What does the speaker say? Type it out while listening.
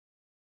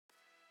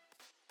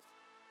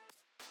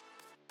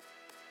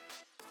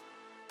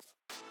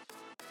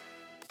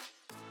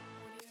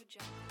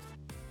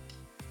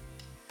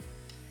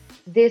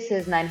This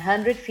is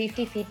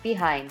 950 Feet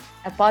Behind,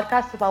 a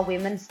podcast about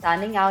women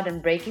standing out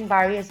and breaking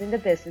barriers in the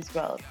business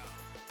world.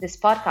 This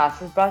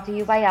podcast is brought to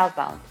you by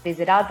Outbound.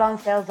 Visit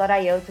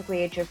outboundsales.io to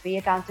create your free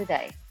account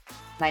today.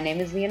 My name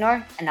is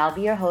Leonor, and I'll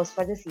be your host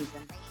for the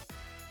season.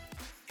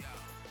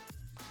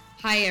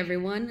 Hi,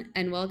 everyone,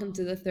 and welcome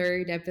to the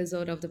third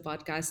episode of the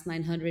podcast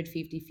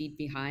 950 Feet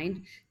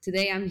Behind.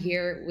 Today, I'm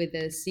here with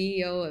the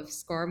CEO of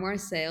ScoreMore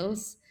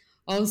Sales,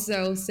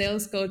 also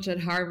sales coach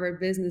at Harvard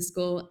Business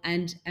School,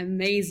 and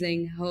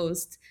amazing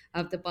host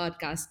of the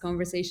podcast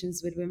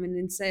Conversations with Women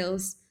in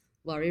Sales,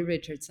 Lori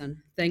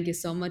Richardson. Thank you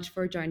so much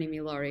for joining me,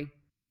 Lori.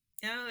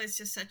 Oh, it's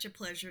just such a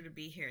pleasure to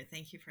be here.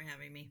 Thank you for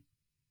having me.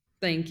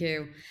 Thank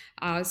you.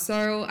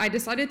 So I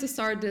decided to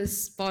start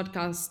this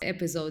podcast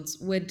episodes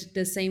with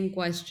the same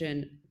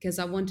question because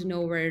I want to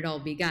know where it all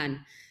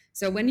began.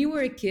 So when you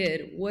were a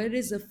kid, what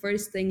is the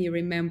first thing you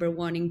remember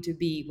wanting to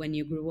be when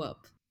you grew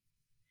up?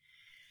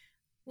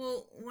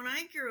 Well, when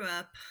I grew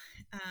up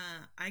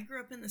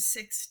in the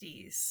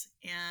 60s,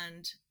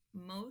 and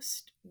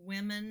most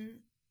women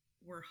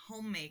were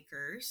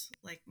homemakers,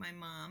 like my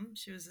mom.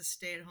 She was a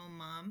stay at home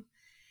mom.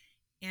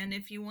 And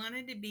if you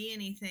wanted to be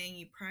anything,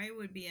 you probably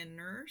would be a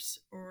nurse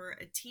or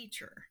a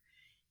teacher.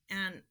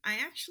 And I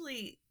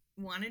actually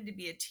wanted to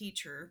be a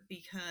teacher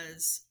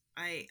because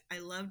I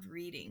loved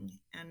reading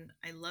and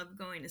I loved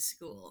going to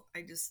school.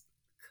 I just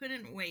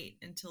couldn't wait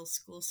until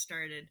school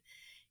started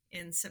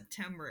in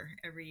September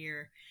every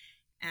year.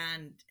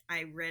 And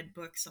I read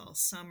books all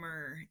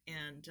summer.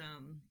 And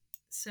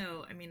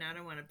so, I mean, I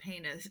don't want to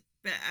paint a,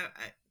 but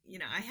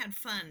I had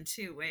fun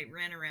too. I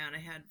ran around. I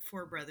had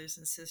four brothers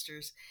and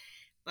sisters,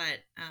 but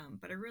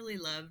I really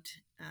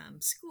loved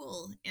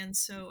school. And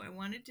so I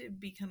wanted to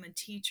become a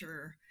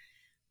teacher,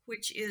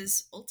 which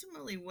is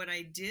ultimately what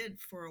I did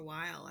for a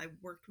while. I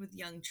worked with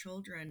young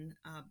children,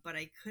 but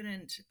I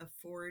couldn't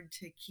afford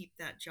to keep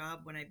that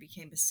job when I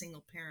became a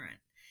single parent.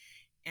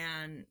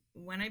 And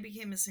when I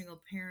became a single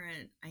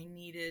parent, I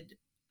needed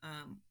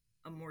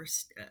a more,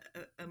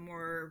 a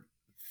more,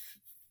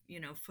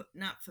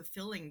 not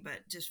fulfilling,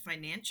 but just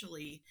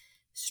financially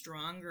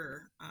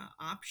stronger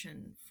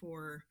option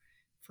for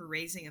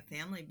raising a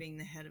family, being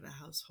the head of a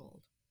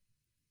household.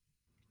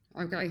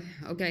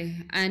 Okay.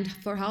 And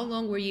for how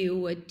long were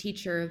you a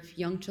teacher of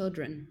young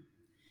children?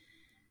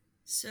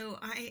 So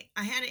I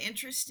had an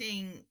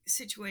interesting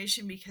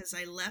situation because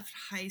I left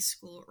high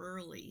school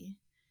early,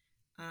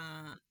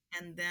 uh,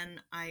 and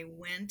then I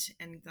went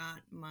and got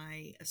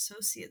my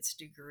associate's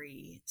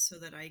degree so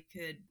that I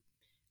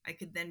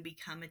could then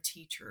become a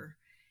teacher.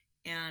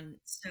 And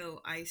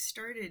so I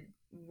started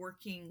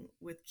working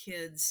with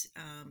kids,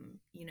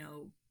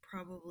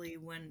 probably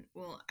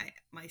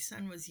my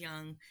son was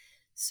young.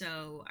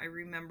 So I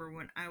remember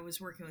when I was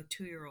working with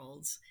 2 year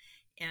olds,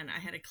 and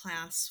I had a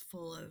class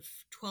full of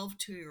 12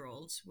 2 year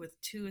olds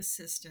with two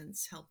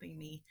assistants helping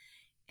me.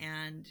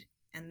 And,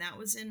 and that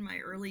was in my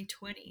early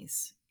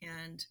 20s.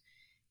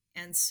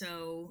 And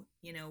so,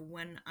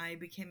 when I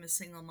became a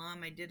single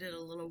mom, I did it a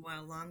little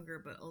while longer,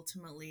 but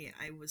ultimately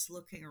I was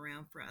looking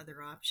around for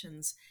other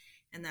options.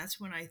 And that's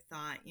when I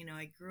thought,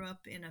 I grew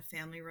up in a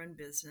family run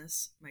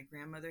business. My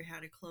grandmother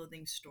had a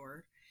clothing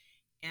store,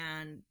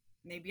 and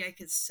maybe I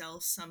could sell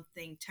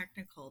something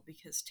technical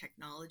because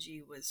technology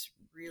was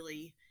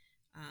really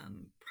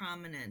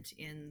prominent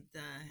in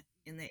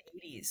the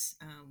 80s.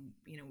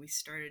 We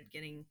started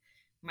getting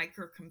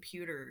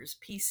microcomputers,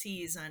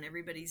 PCs on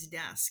everybody's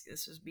desk.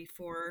 This was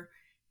before,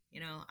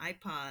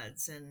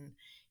 iPods and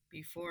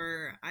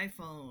before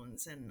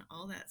iPhones and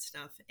all that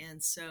stuff.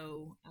 And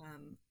so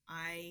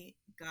I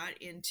got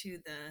into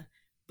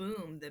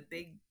the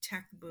big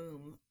tech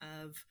boom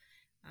of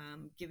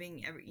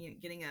giving every,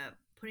 getting a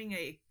putting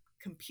a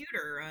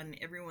computer on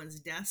everyone's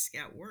desk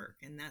at work,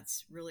 and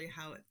that's really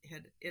how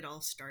it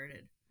all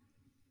started.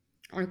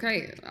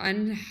 Okay.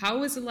 And how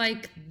was it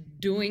like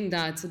doing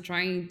that? So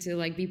trying to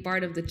like be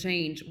part of the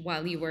change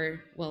while you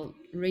were, well,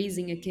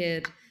 raising a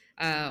kid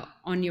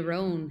on your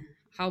own.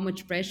 How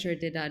much pressure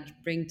did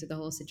that bring to the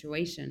whole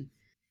situation?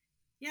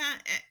 Yeah,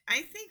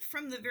 I think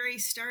from the very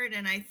start,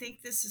 and I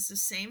think this is the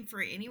same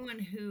for anyone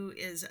who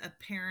is a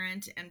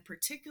parent, and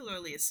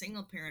particularly a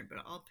single parent,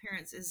 but all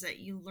parents, is that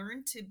you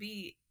learn to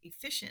be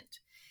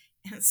efficient.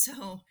 And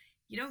so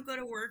you don't go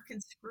to work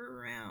and screw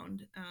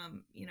around.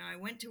 I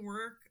went to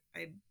work,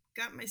 I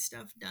got my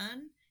stuff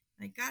done,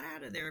 and I got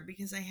out of there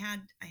because I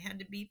had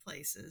to be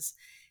places,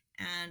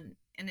 and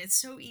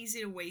it's so easy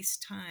to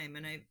waste time.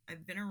 And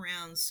I've been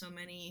around so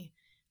many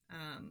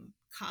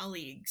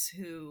colleagues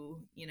who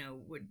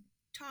would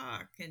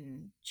talk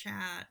and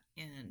chat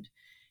and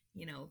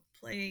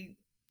play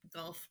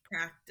golf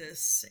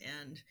practice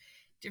and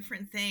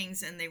different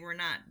things, and they were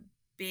not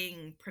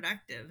being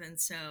productive. And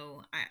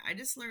so I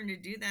just learned to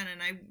do that,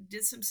 and I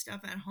did some stuff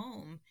at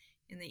home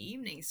in the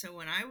evening. So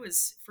when I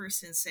was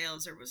first in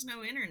sales, there was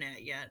no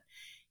internet yet,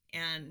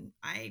 and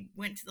I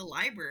went to the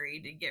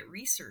library to get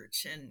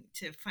research and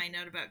to find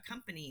out about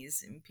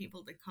companies and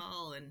people to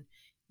call. And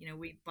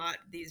we bought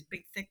these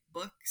big thick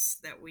books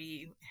that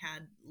we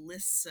had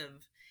lists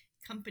of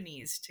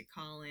companies to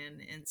call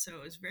in, and so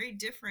it was very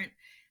different.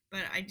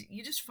 But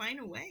you just find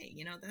a way.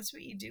 That's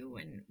what you do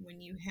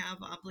when you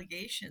have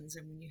obligations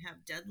and when you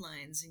have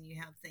deadlines and you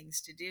have things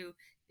to do.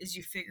 Is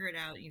you figure it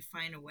out and you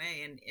find a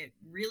way, and it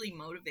really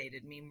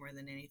motivated me more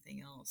than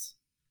anything else.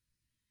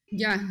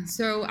 Yeah,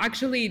 so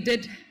actually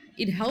did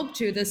it helped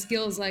you, the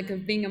skills like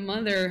of being a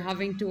mother,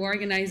 having to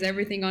organize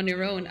everything on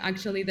your own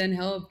actually then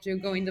helped you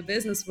go in the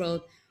business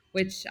world,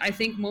 which I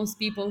think most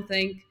people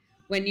think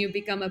when you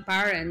become a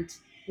parent,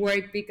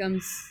 work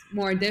becomes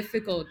more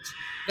difficult.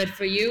 But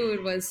for you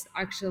it was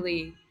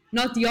actually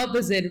not the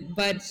opposite,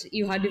 but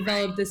you had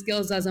developed the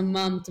skills as a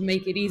mom to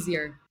make it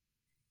easier.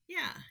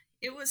 Yeah,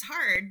 it was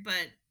hard,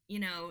 but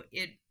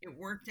it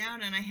worked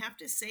out. And I have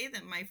to say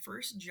that my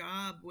first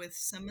job with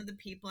some of the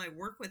people I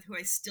work with, who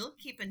I still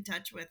keep in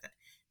touch with,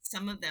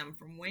 some of them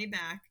from way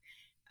back,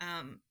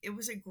 it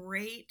was a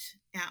great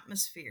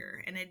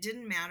atmosphere. And it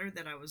didn't matter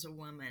that I was a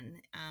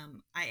woman.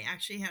 I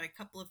actually had a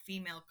couple of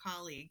female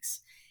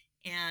colleagues,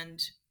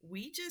 and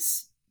we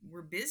just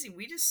were busy.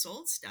 We just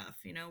sold stuff.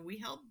 We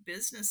helped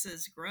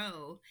businesses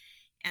grow.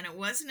 And it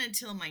wasn't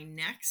until my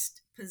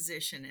next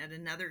position at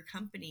another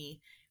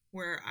company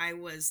where I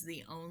was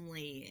the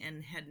only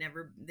and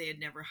they had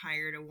never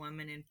hired a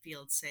woman in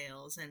field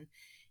sales. And,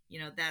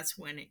 that's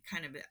when it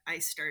kind of, I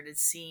started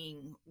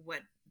seeing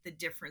what the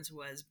difference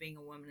was being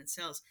a woman in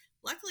sales.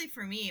 Luckily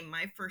for me,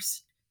 my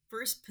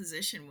first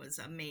position was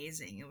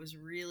amazing. It was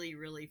really,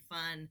 really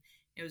fun.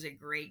 It was a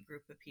great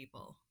group of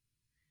people.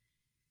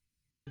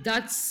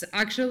 That's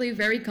actually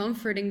very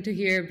comforting to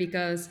hear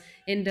because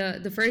in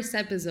the first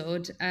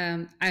episode,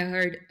 I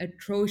heard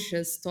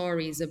atrocious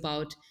stories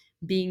about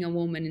being a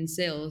woman in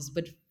sales.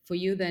 But for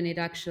you, then it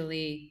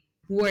actually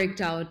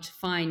worked out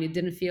fine. You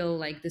didn't feel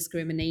like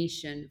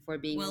discrimination for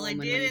being a Well, I woman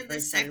when you did in the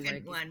first started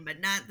second working. one, but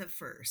not the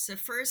first. The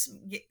first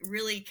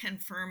really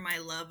confirmed my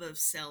love of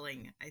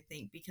selling, I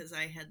think, because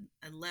I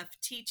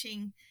left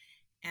teaching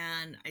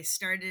and I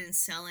started in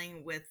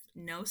selling with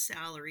no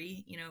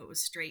salary. It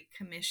was straight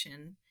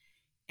commission.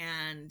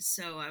 And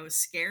so I was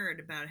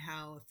scared about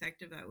how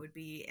effective I would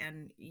be.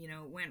 And,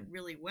 it went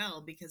really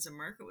well because the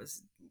market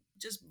was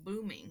just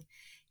booming.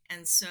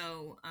 And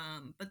so,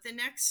 but the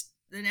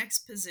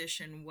next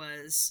position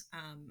was,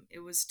 it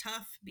was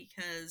tough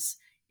because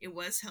it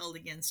was held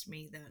against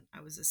me that I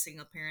was a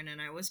single parent,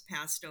 and I was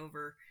passed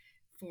over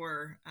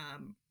for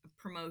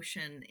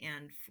promotion.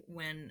 And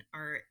when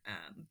our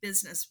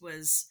business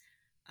was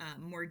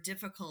more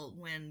difficult,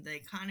 when the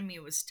economy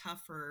was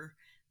tougher,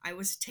 I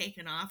was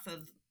taken off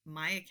of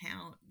my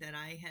account that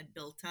I had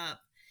built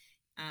up,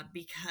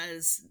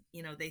 because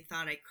they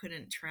thought I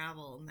couldn't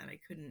travel and that I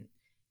couldn't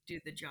do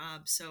the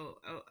job. So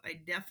I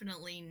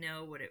definitely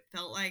know what it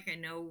felt like. I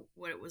know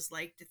what it was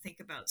like to think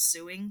about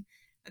suing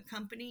a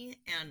company,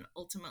 and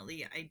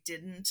ultimately I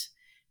didn't,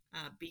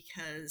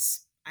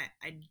 because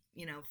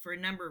for a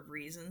number of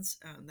reasons.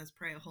 That's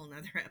probably a whole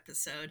nother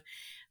episode.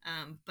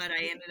 But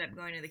I ended up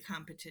going to the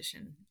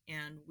competition,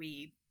 and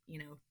we,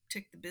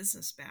 took the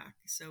business back.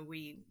 So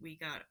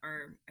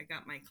I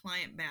got my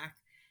client back,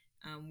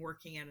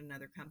 working at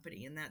another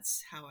company, and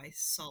that's how I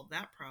solved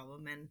that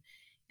problem.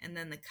 And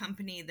then the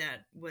company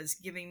that was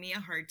giving me a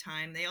hard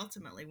time, they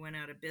ultimately went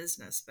out of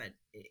business, but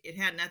it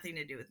had nothing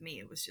to do with me.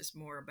 It was just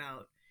more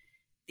about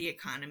the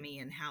economy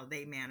and how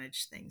they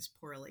managed things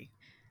poorly.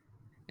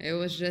 It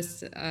was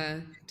just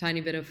a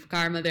tiny bit of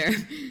karma there.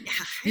 Yeah,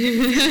 I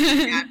didn't feel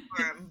too bad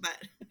for them,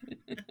 but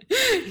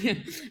Yeah,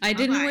 I bye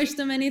didn't bye. wish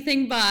them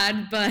anything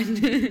bad, but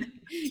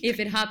if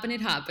it happened,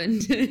 it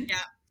happened. Yeah,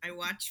 I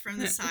watched from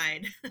the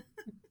side.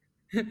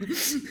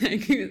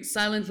 Like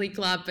silently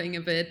clapping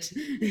a bit.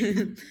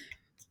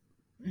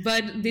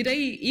 But did they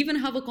even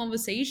have a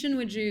conversation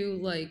with you,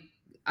 like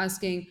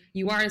asking,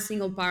 you are a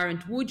single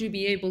parent, would you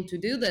be able to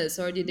do this?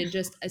 Or did they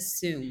just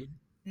assume?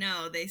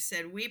 No, they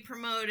said we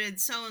promoted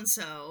so and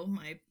so,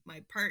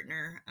 my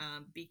partner,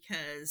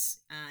 because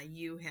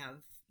you have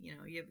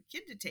a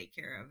kid to take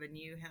care of and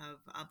you have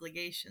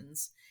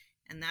obligations,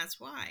 and that's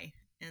why.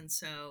 And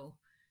so,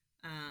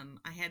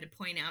 I had to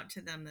point out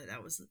to them that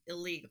that was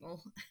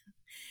illegal,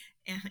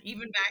 and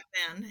even back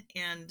then.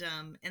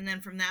 And then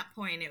from that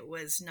point, it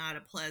was not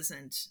a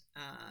pleasant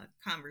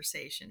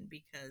conversation,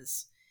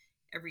 because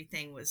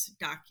everything was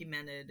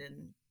documented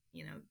and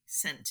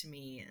sent to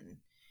me, and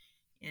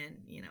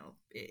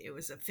it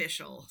was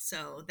official.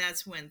 So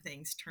that's when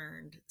things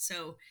turned.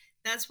 So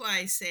that's why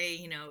I say,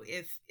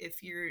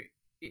 if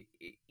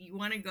you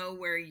want to go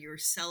where you're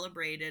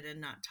celebrated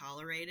and not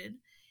tolerated.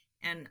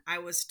 And I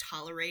was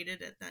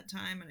tolerated at that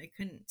time and I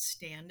couldn't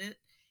stand it.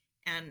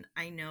 And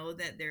I know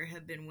that there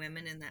have been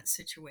women in that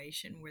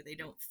situation where they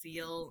don't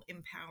feel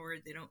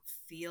empowered, they don't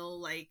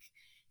feel like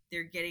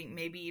they're getting,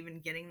 maybe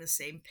even getting the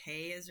same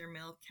pay as their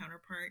male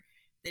counterpart.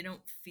 They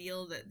don't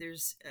feel that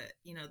there's,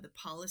 the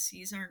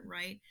policies aren't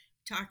right.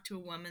 Talked to a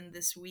woman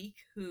this week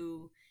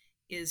who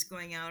is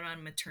going out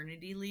on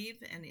maternity leave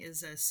and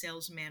is a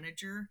sales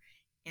manager,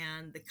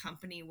 and the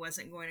company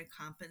wasn't going to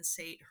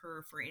compensate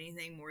her for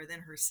anything more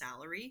than her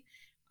salary,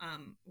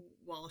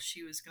 while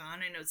she was gone.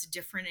 I know it's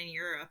different in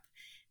Europe,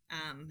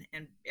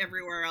 and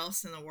everywhere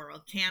else in the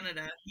world.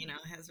 Canada,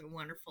 has a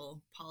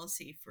wonderful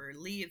policy for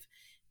leave,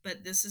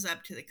 but this is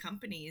up to the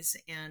companies.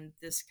 And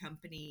this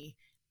company,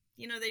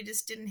 they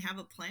just didn't have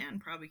a plan,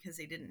 probably because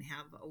they didn't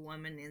have a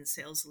woman in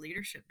sales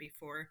leadership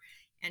before.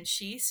 And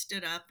she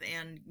stood up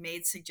and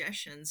made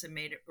suggestions and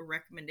made a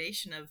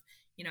recommendation of,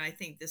 I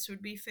think this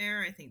would be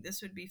fair. I think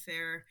this would be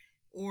fair,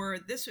 or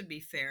this would be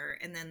fair.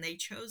 And then they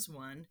chose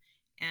one.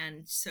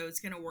 And so it's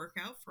going to work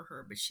out for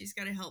her, but she's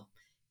got to help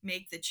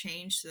make the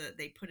change so that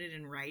they put it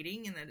in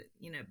writing, and that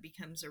it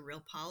becomes a real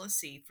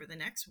policy for the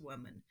next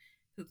woman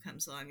who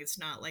comes along. It's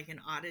not like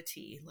an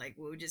oddity, like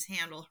we'll just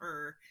handle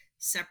her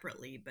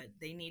separately, but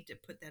they need to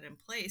put that in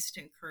place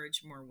to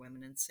encourage more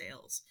women in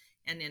sales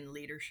and in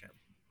leadership.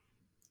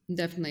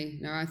 Definitely.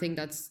 No, I think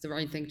that's the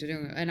right thing to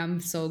do. And I'm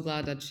so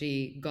glad that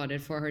she got it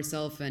for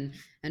herself and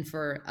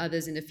for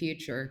others in the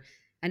future.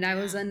 And I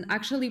Yeah. wasn't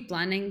actually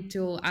planning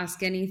to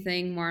ask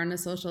anything more on the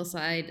social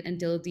side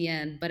until the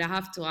end, but I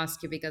have to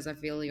ask you because I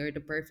feel you're the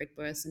perfect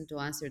person to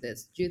answer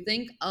this. Do you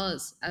think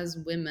us as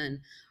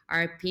women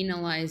are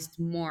penalized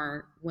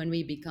more when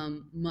we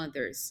become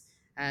mothers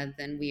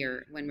than we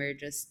are when we're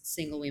just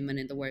single women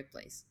in the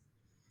workplace?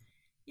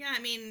 Yeah, I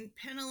mean,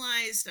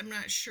 penalized, I'm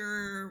not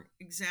sure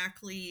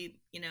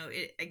exactly,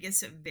 I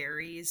guess it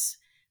varies.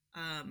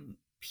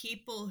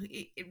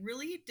 It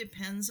really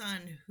depends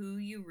on who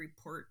you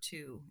report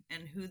to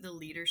and who the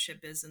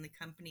leadership is in the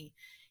company.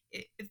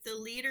 If the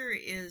leader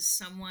is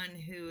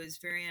someone who is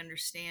very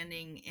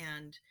understanding,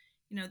 and,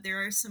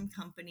 there are some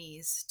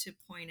companies to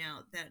point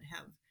out that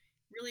have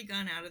really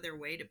gone out of their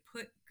way to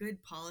put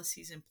good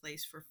policies in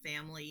place for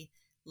family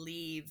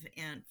leave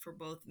and for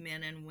both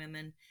men and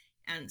women.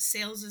 And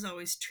sales is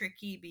always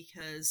tricky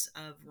because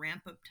of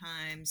ramp up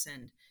times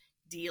and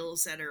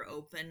deals that are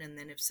open. And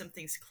then if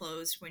something's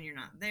closed when you're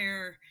not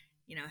there,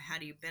 how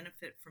do you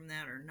benefit from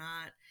that or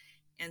not?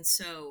 And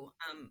so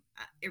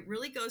it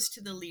really goes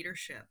to the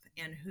leadership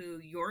and who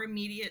your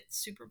immediate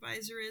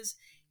supervisor is,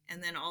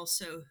 and then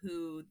also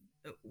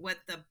what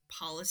the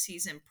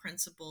policies and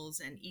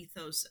principles and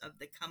ethos of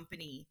the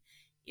company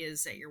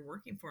is that you're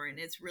working for. And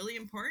it's really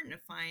important to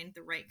find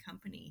the right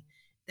company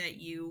that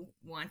you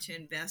want to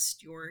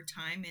invest your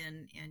time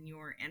in and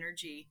your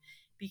energy,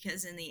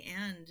 because in the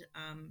end,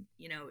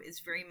 it's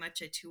very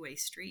much a two-way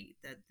street,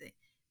 that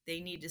they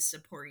need to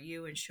support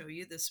you and show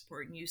you the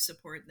support, and you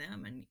support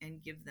them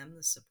and give them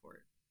the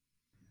support.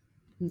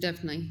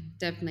 Definitely,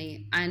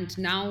 definitely. And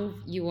now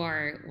you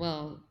are,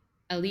 well,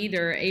 a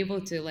leader able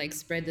to like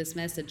spread this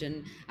message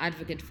and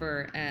advocate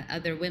for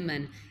other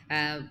women.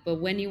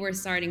 But when you were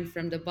starting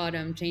from the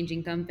bottom,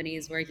 changing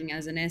companies, working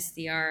as an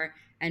SDR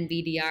and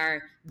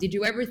BDR, did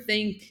you ever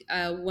think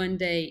one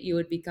day you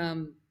would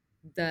become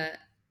the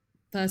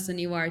person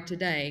you are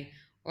today?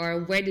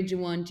 Or where did you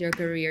want your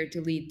career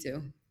to lead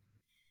to?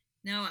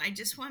 No, I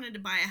just wanted to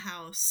buy a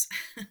house.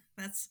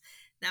 that's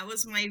that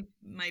was my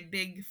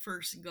big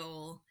first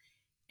goal.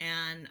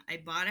 And I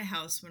bought a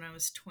house when I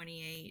was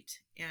 28,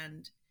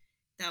 and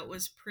that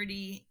was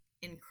pretty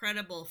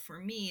incredible for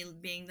me,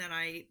 being that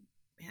I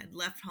had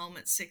left home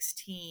at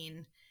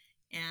 16,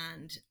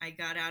 and I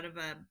got out of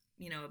a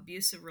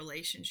abusive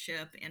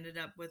relationship, ended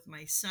up with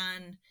my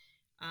son.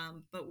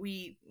 But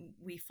we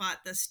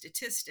fought the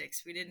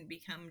statistics. We didn't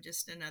become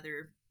just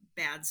another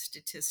bad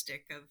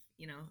statistic of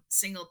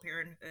single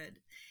parenthood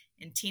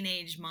and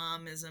teenage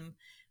momism.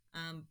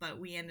 But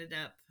we ended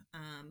up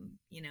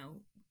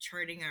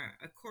charting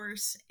a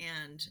course,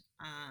 and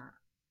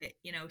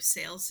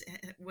sales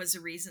was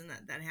a reason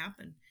that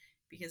happened,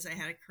 because I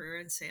had a career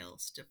in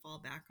sales to fall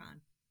back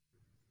on.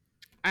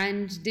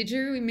 And did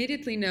you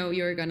immediately know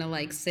you were gonna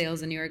like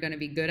sales and you were gonna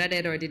be good at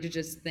it, or did you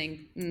just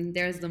think,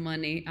 "There's the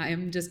money. I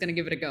am just gonna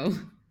give it a go"?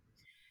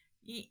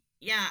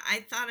 Yeah, I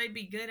thought I'd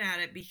be good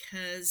at it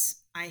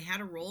because I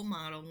had a role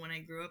model when I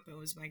grew up. It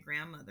was my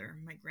grandmother.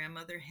 My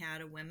grandmother had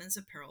a women's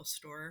apparel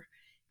store.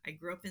 I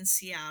grew up in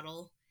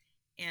Seattle,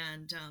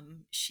 and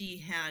she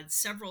had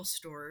several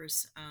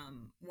stores,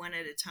 one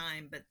at a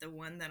time. But the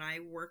one that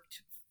I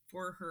worked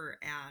for her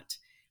at,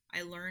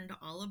 I learned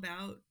all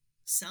about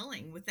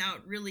selling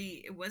without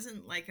really, it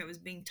wasn't like I was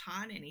being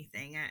taught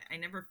anything. I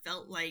never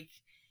felt like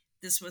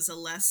this was a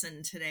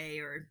lesson today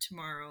or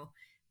tomorrow.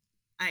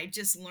 I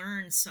just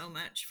learned so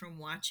much from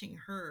watching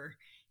her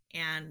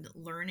and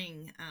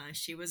learning.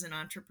 She was an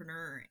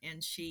entrepreneur,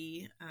 and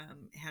she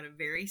had a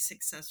very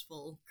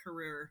successful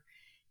career.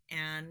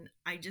 And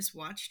I just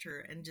watched her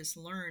and just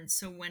learned.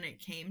 So when it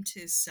came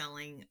to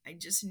selling, I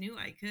just knew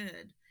I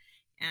could.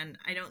 And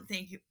I don't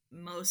think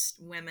most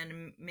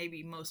women,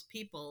 maybe most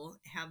people,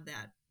 have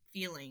that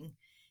feeling.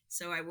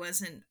 So I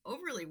wasn't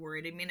overly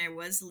worried. I mean, I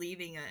was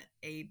leaving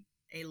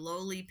a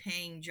lowly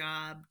paying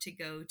job to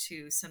go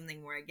to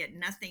something where I get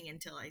nothing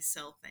until I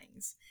sell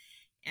things,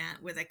 and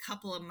with a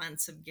couple of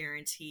months of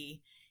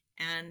guarantee.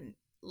 And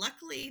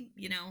luckily,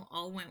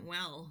 all went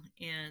well,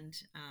 and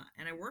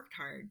I worked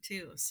hard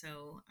too.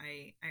 So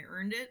I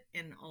earned it,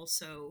 and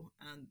also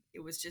it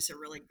was just a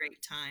really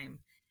great time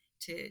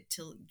to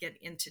get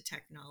into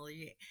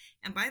technology.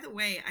 And by the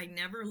way, I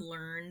never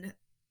learned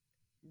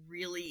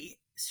really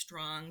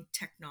strong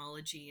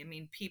technology. I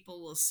mean,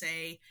 people will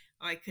say,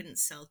 "Oh, I couldn't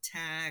sell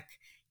tech.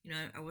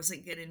 I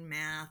wasn't good in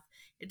math."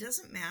 It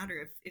doesn't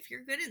matter if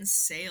you're good in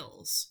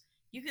sales.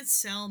 You could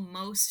sell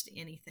most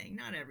anything,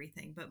 not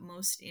everything, but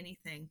most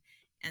anything.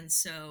 And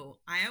so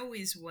I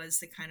always was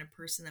the kind of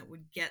person that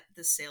would get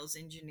the sales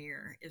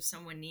engineer if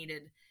someone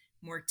needed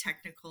more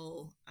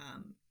technical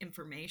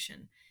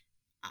information.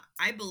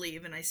 I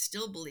believe, and I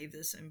still believe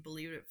this, and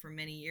believed it for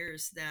many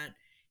years, that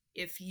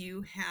if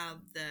you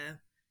have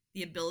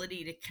the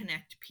ability to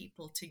connect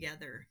people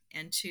together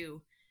and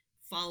to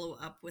follow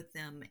up with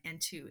them and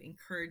to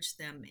encourage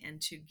them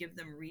and to give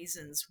them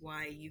reasons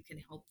why you can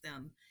help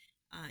them,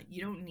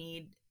 you don't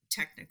need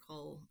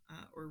technical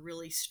or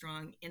really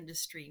strong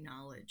industry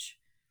knowledge.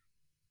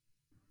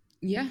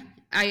 Yeah,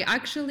 I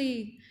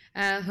actually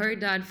heard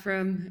that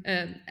from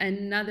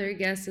another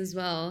guest as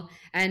well.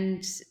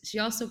 And she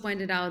also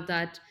pointed out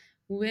that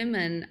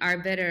women are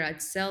better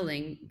at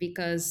selling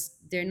because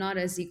they're not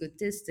as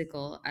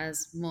egotistical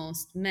as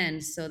most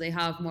men. So they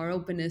have more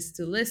openness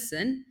to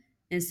listen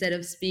instead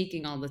of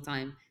speaking all the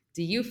time.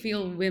 Do you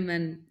feel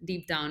women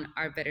deep down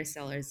are better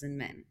sellers than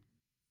men?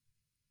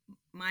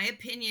 My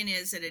opinion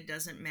is that it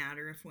doesn't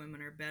matter if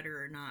women are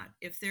better or not.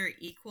 If they're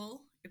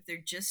equal, if they're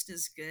just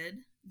as good,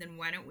 then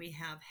why don't we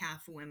have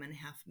half women,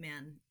 half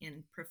men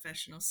in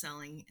professional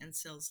selling and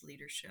sales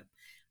leadership?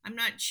 I'm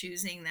not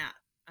choosing that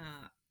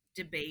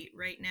debate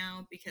right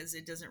now because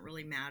it doesn't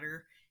really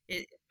matter.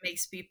 It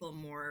makes people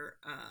more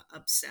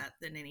upset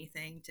than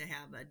anything to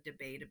have a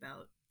debate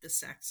about the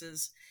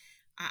sexes.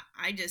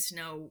 I just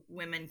know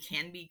women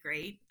can be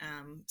great.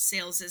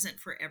 Sales isn't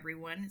for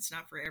everyone. It's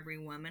not for every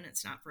woman.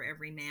 It's not for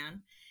every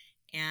man.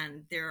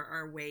 And there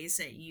are ways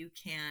that you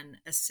can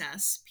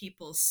assess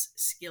people's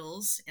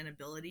skills and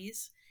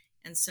abilities.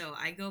 And so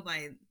I go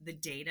by the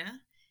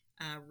data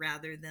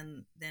rather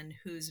than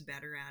who's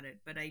better at it.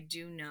 But I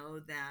do know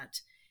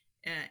that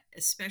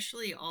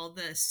especially all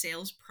the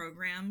sales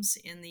programs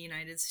in the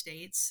United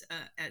States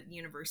at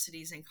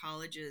universities and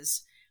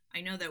colleges, I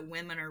know that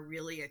women are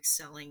really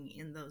excelling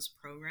in those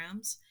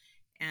programs,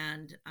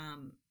 and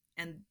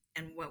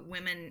and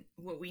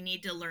what we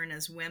need to learn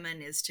as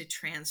women is to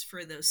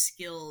transfer those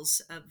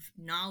skills of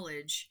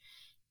knowledge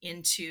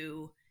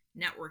into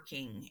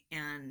networking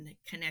and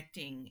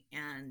connecting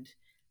and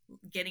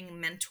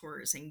getting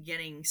mentors and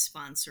getting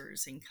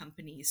sponsors and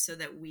companies so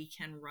that we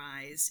can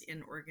rise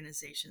in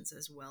organizations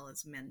as well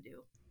as men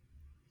do.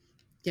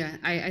 Yeah,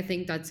 I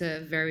think that's a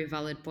very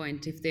valid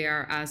point. If they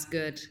are as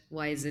good,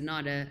 why is it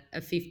not a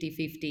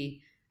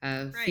 50-50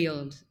 Right,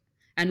 field?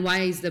 And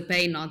why is the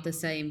pay not the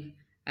same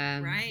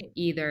right.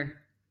 either?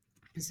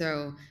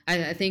 So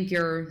I think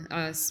you're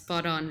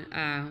spot on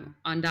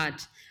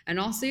that. And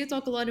also, you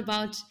talk a lot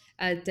about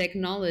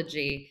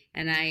technology,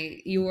 and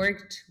you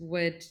worked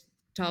with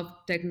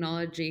top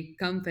technology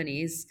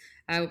companies.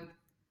 And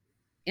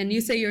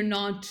you say you're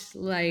not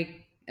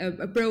like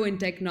a pro in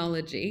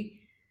technology.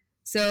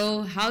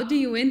 So, how do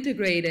you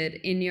integrate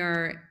it in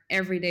your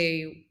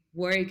everyday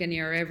work and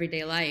your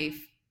everyday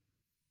life?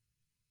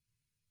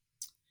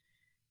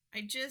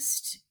 I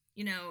just,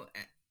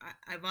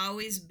 I've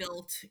always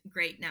built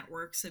great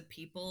networks of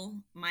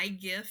people. My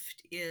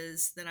gift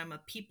is that I'm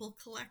a people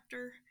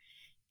collector.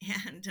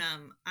 And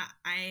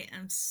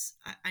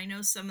I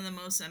know some of the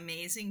most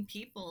amazing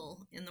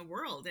people in the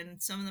world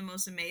and some of the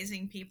most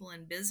amazing people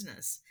in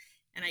business,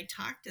 and I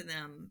talk to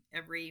them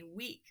every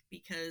week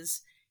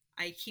because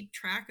I keep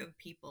track of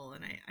people,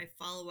 and I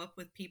follow up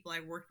with people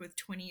I worked with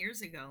 20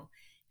 years ago,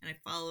 and I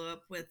follow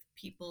up with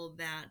people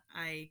that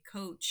I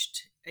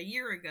coached a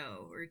year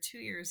ago or 2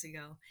 years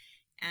ago.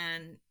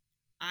 And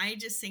I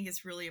just think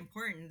it's really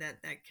important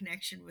that that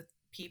connection with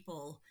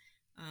people,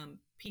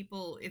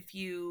 people, if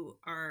you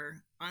are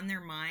on their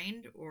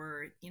mind,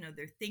 or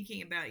they're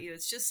thinking about you,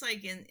 it's just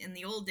like in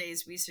the old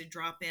days we used to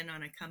drop in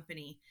on a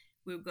company.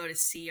 We would go to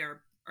see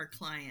our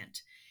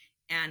client,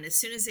 and as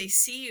soon as they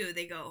see you,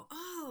 they go,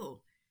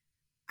 "Oh,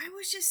 I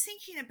was just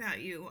thinking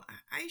about you.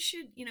 I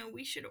should,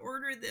 we should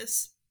order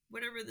this,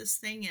 whatever this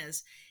thing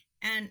is."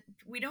 And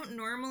we don't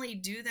normally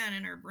do that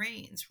in our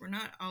brains. I'm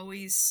not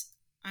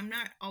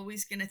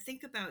always going to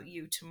think about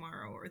you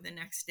tomorrow or the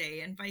next day,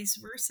 and vice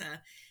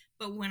versa.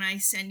 But when I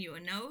send you a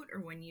note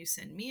or when you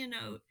send me a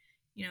note,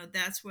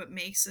 that's what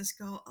makes us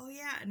go, "Oh,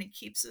 yeah." And it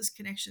keeps those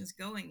connections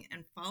going.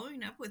 And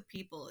following up with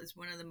people is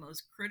one of the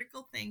most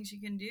critical things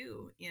you can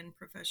do in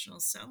professional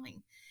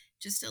selling,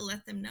 just to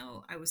let them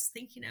know, "I was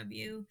thinking of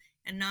you,"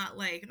 and not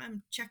like,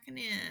 "I'm checking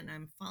in,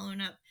 I'm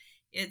following up."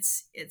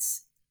 It's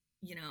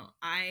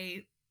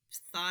I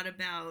thought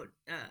about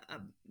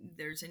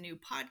there's a new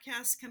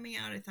podcast coming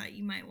out. I thought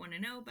you might want to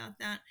know about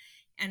that,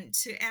 and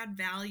to add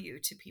value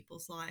to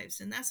people's lives,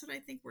 and that's what I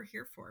think we're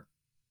here for.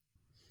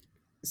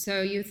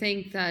 So you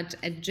think that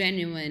a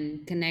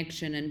genuine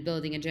connection and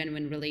building a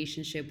genuine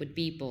relationship with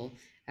people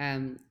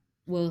um,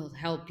 will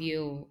help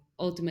you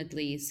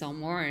ultimately sell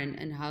more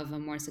and have a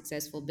more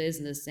successful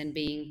business than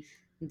being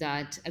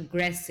that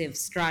aggressive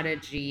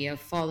strategy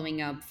of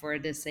following up for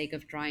the sake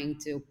of trying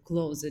to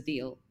close a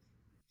deal?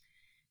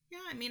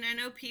 Yeah, I mean, I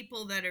know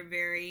people that are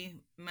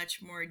very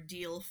much more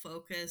deal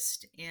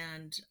focused,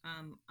 and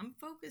I'm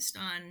focused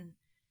on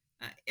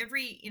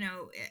every,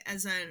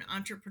 as an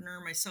entrepreneur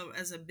myself,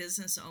 as a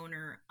business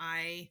owner,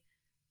 I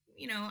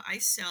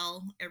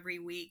sell every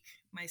week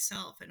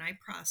myself, and I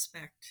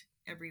prospect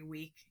every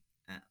week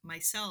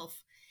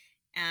myself.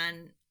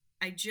 And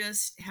I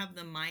just have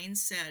the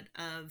mindset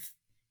of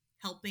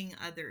helping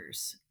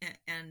others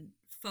and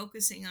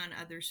focusing on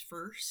others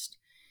first.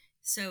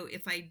 So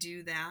if I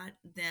do that,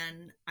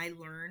 then I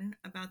learn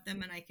about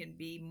them and I can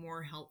be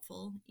more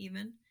helpful,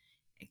 even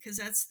because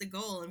that's the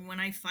goal. And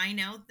when I find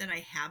out that I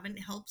haven't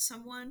helped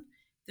someone,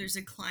 there's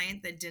a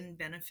client that didn't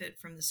benefit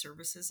from the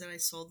services that I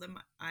sold them,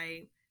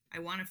 I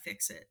want to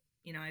fix it.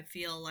 I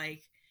feel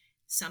like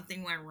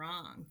something went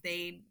wrong.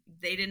 They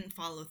didn't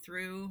follow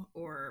through,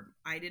 or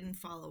I didn't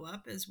follow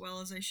up as well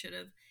as I should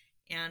have.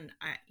 And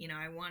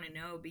I want to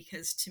know,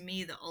 because to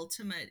me the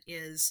ultimate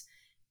is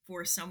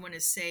for someone to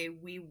say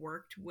we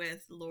worked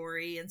with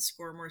Lori and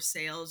Score More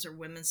Sales or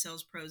Women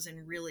Sales Pros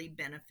and really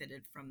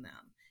benefited from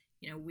them.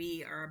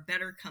 We are a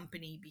better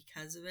company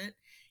because of it.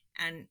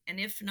 And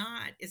if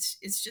not,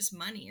 it's just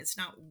money. It's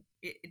not.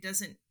 It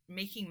doesn't.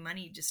 Making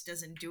money just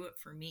doesn't do it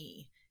for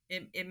me.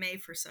 It may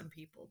for some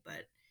people,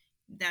 but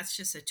that's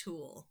just a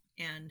tool.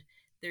 And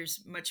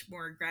there's much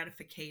more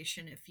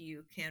gratification if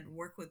you can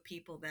work with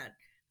people that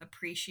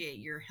appreciate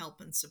your help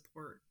and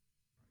support.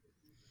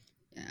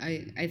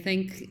 I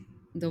think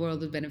the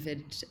world would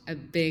benefit a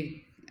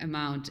big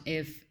amount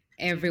if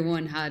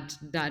everyone had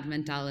that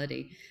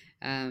mentality.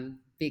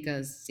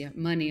 Because yeah,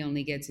 money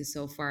only gets you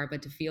so far,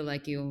 but to feel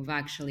like you've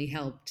actually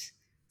helped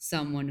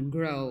someone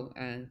grow,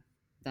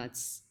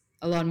 that's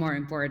a lot more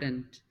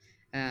important.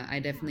 I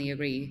definitely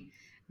agree.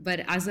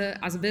 But as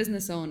a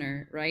business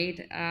owner,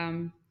 right?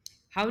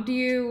 How do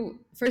you,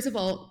 first of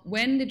all,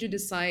 when did you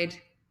decide?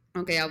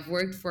 Okay, I've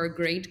worked for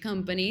great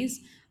companies,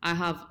 I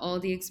have all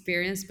the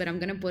experience, but I'm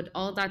going to put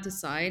all that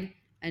aside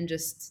and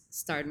just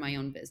start my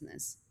own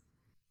business.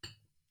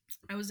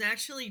 I was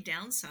actually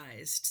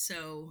downsized.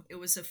 So it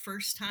was the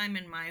first time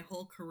in my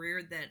whole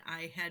career that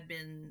I had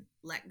been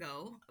let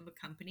go of a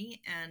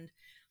company. And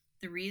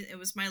the reason, it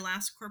was my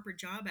last corporate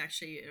job,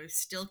 actually. I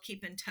still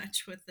keep in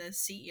touch with the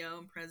CEO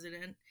and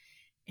president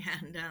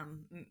and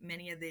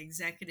many of the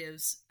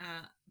executives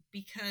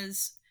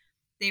because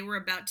they were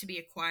about to be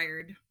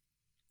acquired.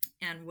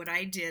 And what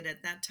I did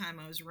at that time,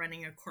 I was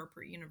running a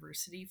corporate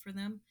university for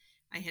them.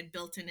 I had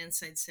built an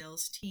inside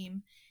sales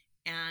team,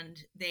 and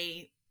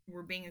they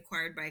were being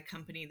acquired by a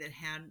company that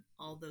had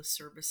all those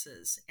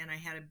services. And I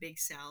had a big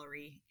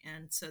salary.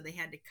 And so they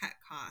had to cut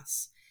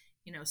costs,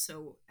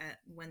 so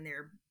when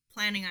they're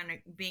planning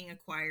on being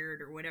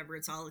acquired or whatever,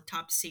 it's all a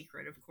top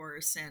secret, of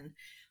course. And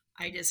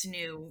I just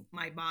knew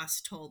my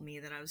boss told me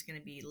that I was going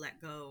to be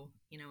let go,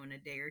 in a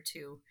day or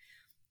two.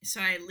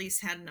 So I at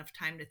least had enough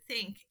time to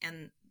think.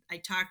 And I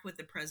talked with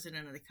the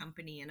president of the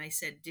company and I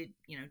said, do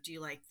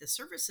you like the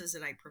services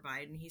that I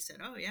provide? And he said,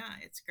 oh yeah,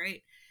 it's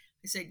great.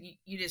 I said,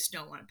 you just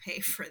don't want to pay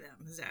for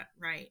them. Is that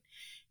right?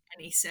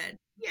 And he said,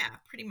 yeah,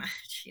 pretty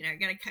much, I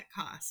got to cut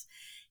costs.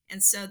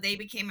 And so they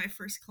became my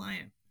first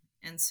client.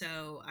 And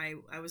so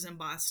I was in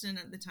Boston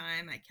at the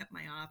time. I kept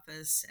my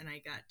office and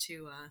I got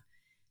to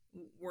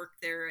work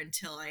there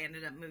until I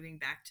ended up moving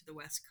back to the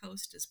West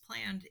Coast as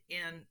planned.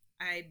 And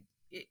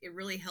it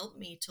really helped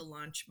me to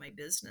launch my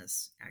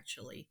business,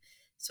 actually.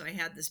 So I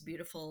had this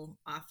beautiful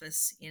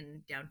office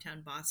in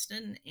downtown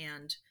Boston,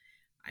 and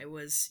I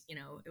was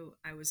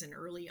an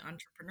early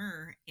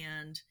entrepreneur,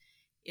 and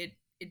it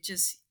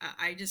just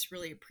I just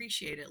really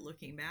appreciate it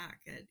looking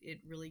back. It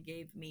really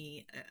gave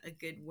me a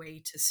good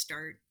way to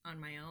start on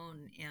my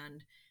own,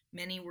 and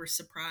many were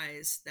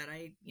surprised that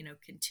I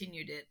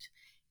continued it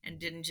and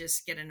didn't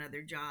just get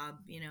another job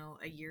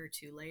a year or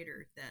two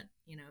later. That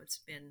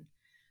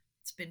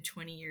it's been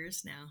 20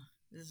 years now.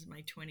 This is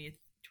my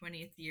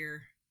 20th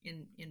year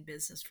in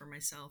business for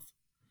myself,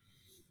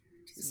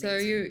 which is So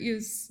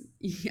amazing.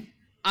 yeah,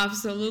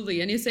 absolutely.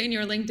 And you say in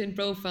your LinkedIn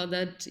profile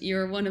that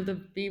you're one of the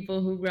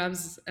people who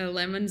grabs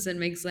lemons and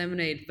makes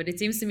lemonade. But it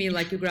seems to me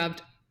like you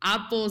grabbed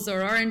apples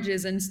or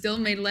oranges and still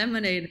made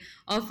lemonade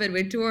off it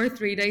with 2 or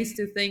 3 days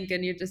to think.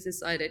 And you just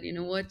decided, you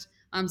know what?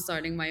 I'm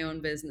starting my own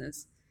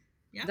business.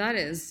 Yeah. That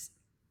is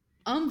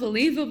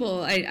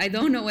unbelievable. I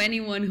don't know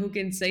anyone who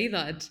can say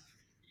that.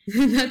 What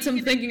are That's you some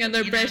going to thinking do? under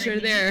You know what I pressure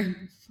mean?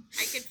 there.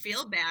 I could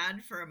feel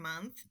bad for a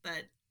month,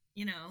 but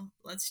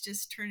let's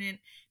just turn it,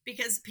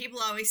 because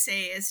people always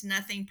say it's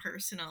nothing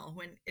personal.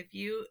 When if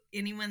you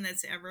anyone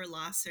that's ever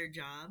lost their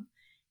job,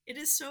 it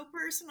is so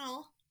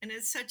personal, and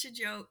it's such a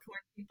joke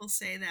when people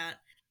say that.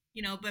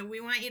 But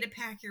we want you to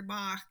pack your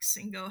box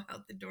and go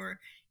out the door.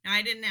 Now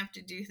I didn't have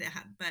to do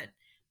that, but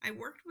I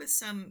worked with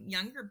some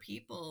younger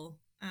people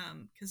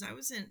because I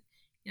was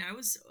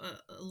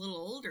a little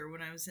older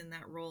when I was in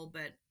that role,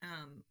 but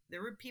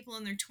there were people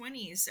in their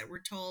 20s that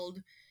were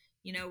told,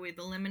 we've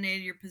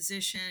eliminated your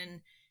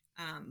position.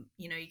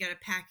 You got to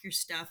pack your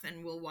stuff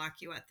and we'll walk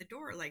you out the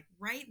door, like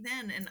right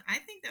then. And I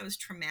think that was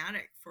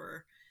traumatic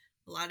for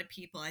a lot of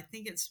people. I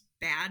think it's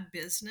bad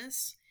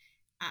business.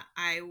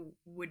 I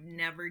would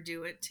never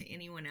do it to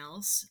anyone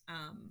else.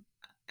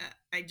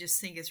 I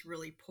just think it's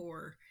really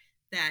poor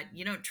that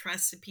you don't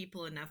trust the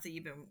people enough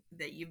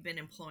that you've been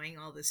employing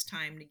all this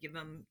time to give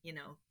them,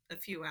 a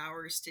few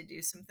hours to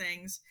do some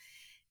things.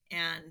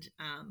 And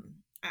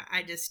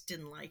I just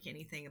didn't like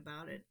anything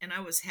about it. And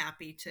I was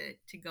happy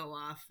to go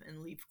off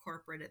and leave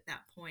corporate at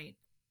that point.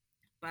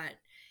 But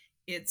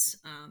it's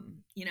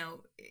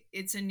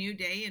it's a new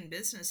day in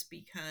business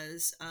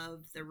because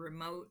of the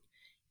remote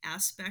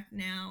aspect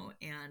now,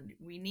 and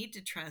we need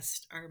to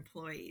trust our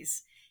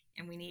employees,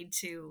 and we need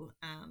to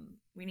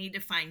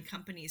find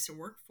companies to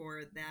work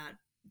for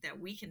that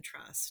we can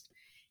trust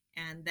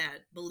and that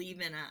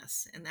believe in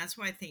us. And that's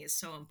why I think it's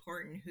so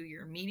important who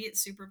your immediate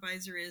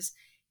supervisor is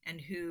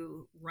and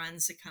who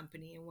runs the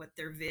company and what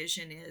their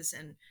vision is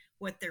and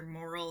what their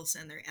morals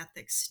and their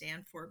ethics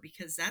stand for,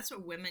 because that's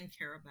what women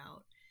care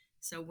about.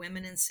 So,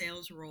 women in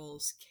sales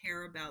roles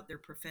care about their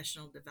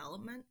professional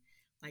development.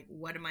 Like,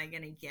 what am I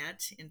going to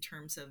get in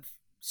terms of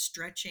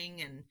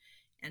stretching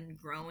and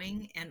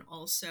growing? And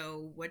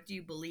also, what do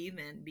you believe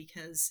in?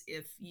 Because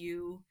if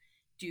you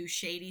do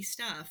shady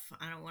stuff,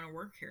 I don't want to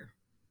work here.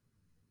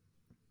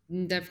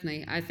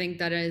 Definitely. I think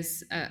that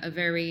is a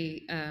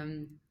very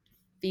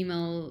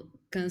female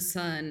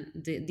concern,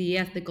 the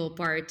ethical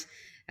part,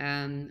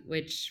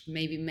 which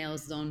maybe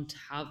males don't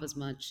have as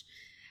much.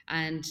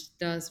 And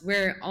thus,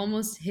 we're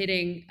almost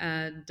hitting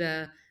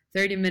the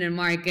 30-minute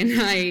mark, and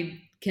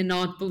I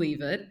cannot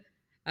believe it.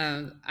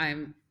 I'm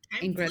Time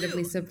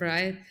incredibly flew.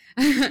 surprised.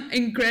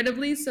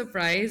 Incredibly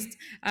surprised.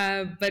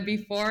 But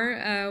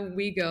before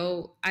we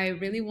go, I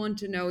really want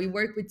to know, you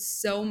work with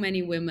so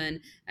many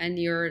women and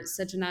you're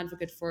such an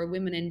advocate for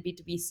women in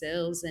B2B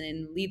sales and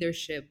in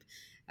leadership.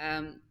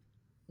 Um,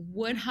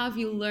 what have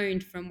you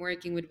learned from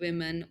working with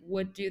women?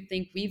 What do you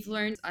think we've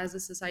learned as a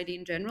society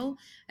in general?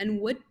 And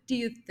what do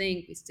you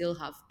think we still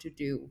have to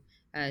do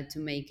to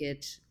make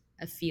it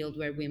a field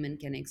where women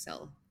can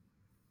excel?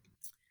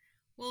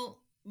 Well,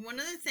 one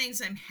of the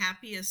things I'm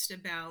happiest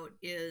about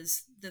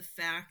is the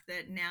fact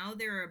that now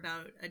there are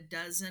about a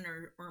dozen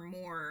or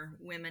more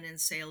women in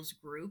sales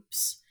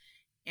groups,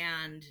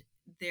 and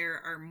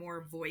there are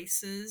more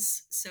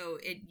voices. So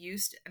it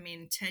used, I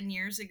mean, 10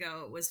 years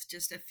ago, it was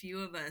just a few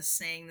of us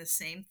saying the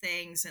same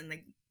things, and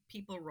the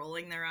people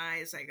rolling their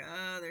eyes like,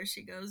 oh, there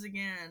she goes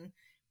again.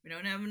 We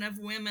don't have enough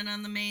women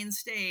on the main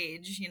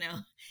stage.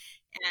 And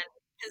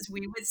because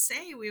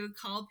we would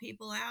call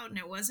people out, and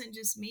it wasn't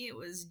just me, it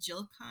was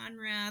Jill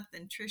Conrath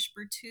and Trish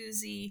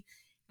Bertuzzi.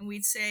 And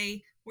we'd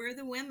say, where are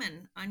the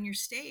women on your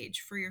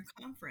stage for your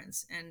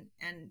conference? And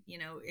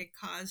it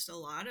caused a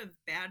lot of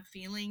bad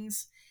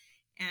feelings.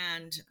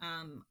 And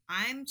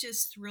I'm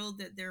just thrilled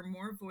that there are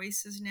more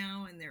voices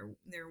now, and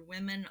there are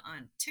women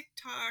on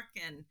TikTok,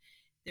 and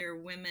there are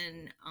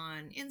women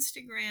on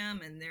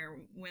Instagram, and there are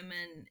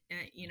women,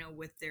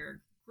 with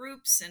their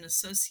groups and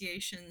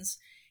associations.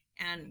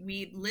 And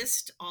we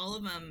list all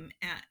of them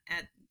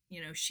at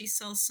She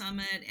Sells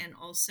Summit, and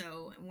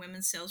also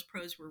Women's Sales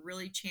Pros. We're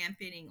really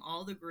championing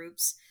all the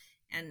groups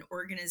and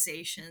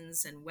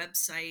organizations and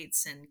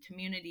websites and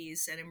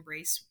communities that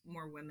embrace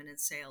more women in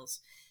sales.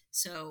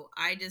 So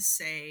I just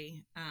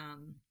say,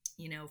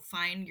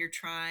 find your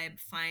tribe,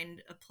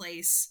 find a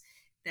place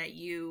that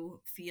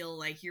you feel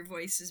like your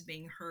voice is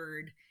being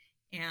heard,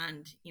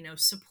 and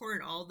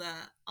support all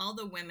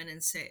the women,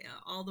 and say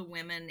all the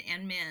women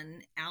and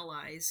men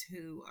allies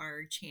who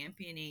are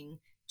championing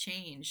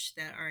change,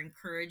 that are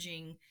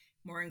encouraging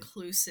more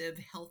inclusive,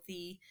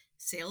 healthy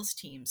sales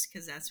teams,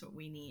 because that's what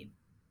we need.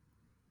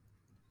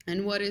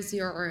 And what is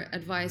your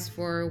advice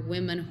for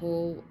women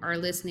who are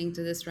listening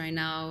to this right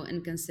now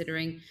and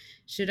considering,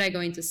 should I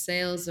go into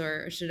sales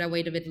or should I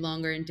wait a bit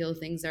longer until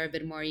things are a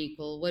bit more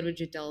equal? What would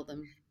you tell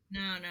them?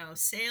 No, no.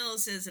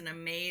 Sales is an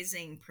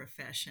amazing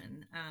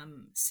profession.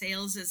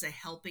 Sales is a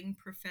helping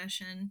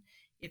profession.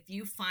 If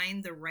you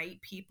find the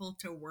right people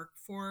to work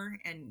for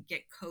and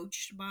get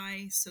coached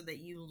by so that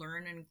you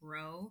learn and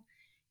grow,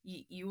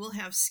 you will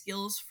have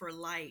skills for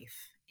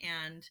life.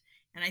 And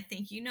I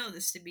think you know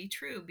this to be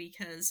true,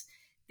 because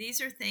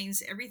these are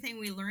things, everything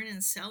we learn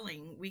in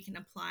selling, we can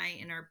apply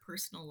in our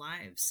personal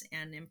lives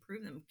and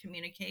improve them.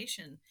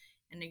 Communication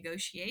and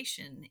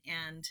negotiation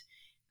and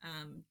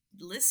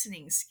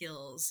listening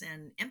skills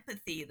and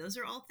empathy, those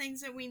are all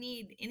things that we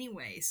need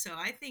anyway. So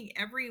I think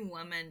every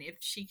woman, if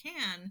she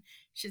can,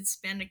 should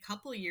spend a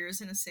couple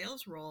years in a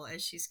sales role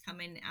as she's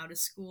coming out of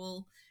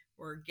school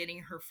or getting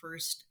her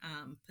first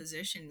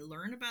position.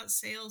 Learn about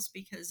sales,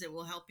 because it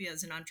will help you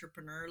as an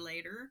entrepreneur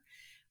later,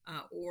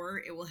 or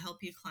it will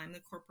help you climb the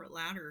corporate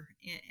ladder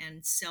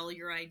and sell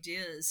your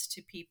ideas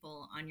to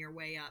people on your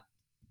way up.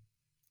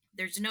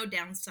 There's no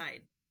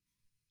downside.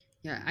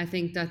 Yeah, I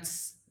think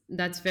that's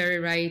very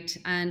right.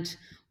 And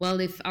well,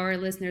 if our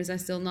listeners are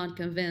still not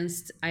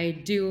convinced, I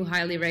do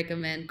highly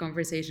recommend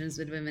Conversations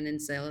with Women in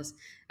Sales,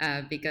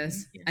 Thank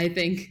because you. I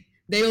think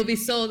they will be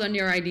sold on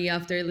your idea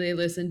after they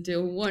listen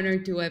to one or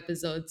two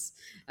episodes,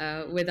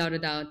 without a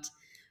doubt.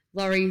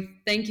 Laurie,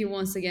 thank you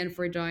once again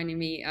for joining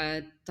me.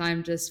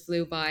 Time just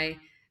flew by.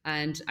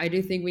 And I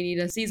do think we need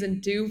a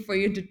season two for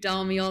you to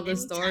tell me all the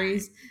Anytime.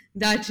 stories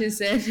that you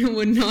said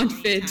would not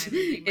fit Anytime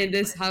would be my in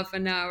this pleasure. half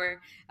an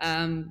hour.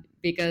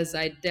 Because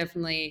I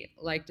definitely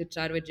like to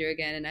chat with you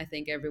again, and I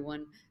think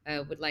everyone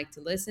would like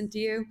to listen to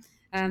you.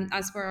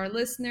 As for our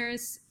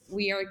listeners,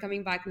 we are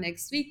coming back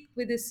next week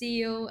with the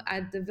CEO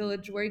at the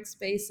Village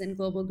Workspace and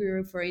Global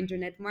Guru for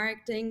Internet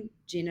Marketing,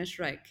 Gina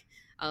Schreck.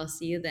 I'll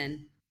see you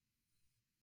then.